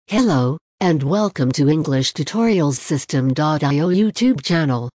Hello, and welcome to English Tutorials System.io YouTube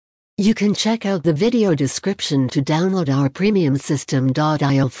channel. You can check out the video description to download our premium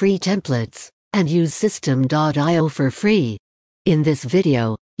System.io free templates, and use System.io for free. In this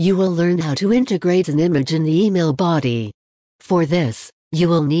video, you will learn how to integrate an image in the email body. For this, you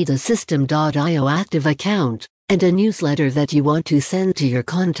will need a System.io active account, and a newsletter that you want to send to your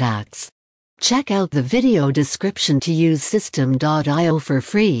contacts. Check out the video description to use System.io for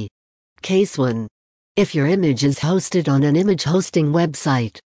free. Case 1. If your image is hosted on an image hosting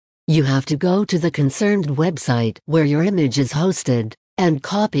website, you have to go to the concerned website where your image is hosted, and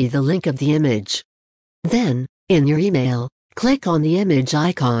copy the link of the image. Then, in your email, click on the image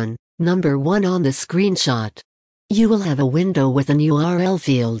icon, number 1 on the screenshot. You will have a window with an URL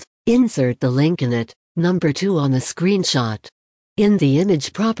field. Insert the link in it, number 2 on the screenshot. In the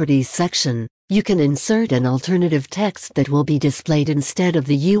Image Properties section, you can insert an alternative text that will be displayed instead of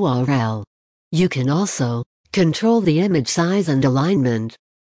the URL. You can also control the image size and alignment.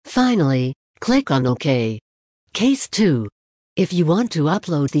 Finally, click on OK. Case 2. If you want to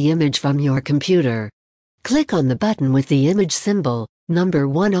upload the image from your computer, click on the button with the image symbol, number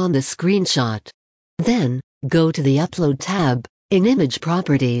 1 on the screenshot. Then, go to the Upload tab, in Image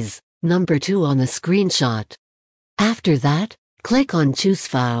Properties, number 2 on the screenshot. After that, click on Choose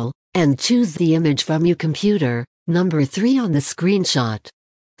File, and choose the image from your computer, number 3 on the screenshot.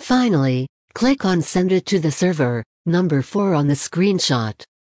 Finally, click on Send it to the server, number 4 on the screenshot.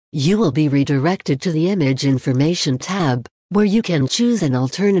 You will be redirected to the Image Information tab, where you can choose an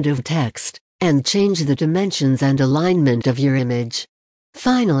alternative text, and change the dimensions and alignment of your image.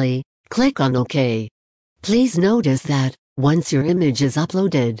 Finally, click on OK. Please notice that, once your image is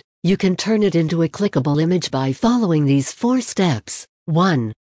uploaded, you can turn it into a clickable image by following these 4 steps.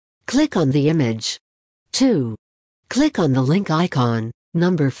 1. Click on the image. 2. Click on the link icon,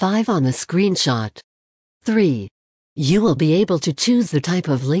 number 5 on the screenshot. 3. You will be able to choose the type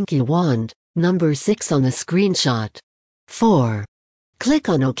of link you want, number 6 on the screenshot. 4. Click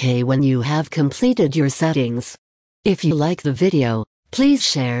on OK when you have completed your settings. If you like the video, please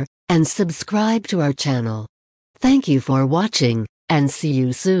share, and subscribe to our channel. Thank you for watching, and see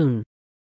you soon.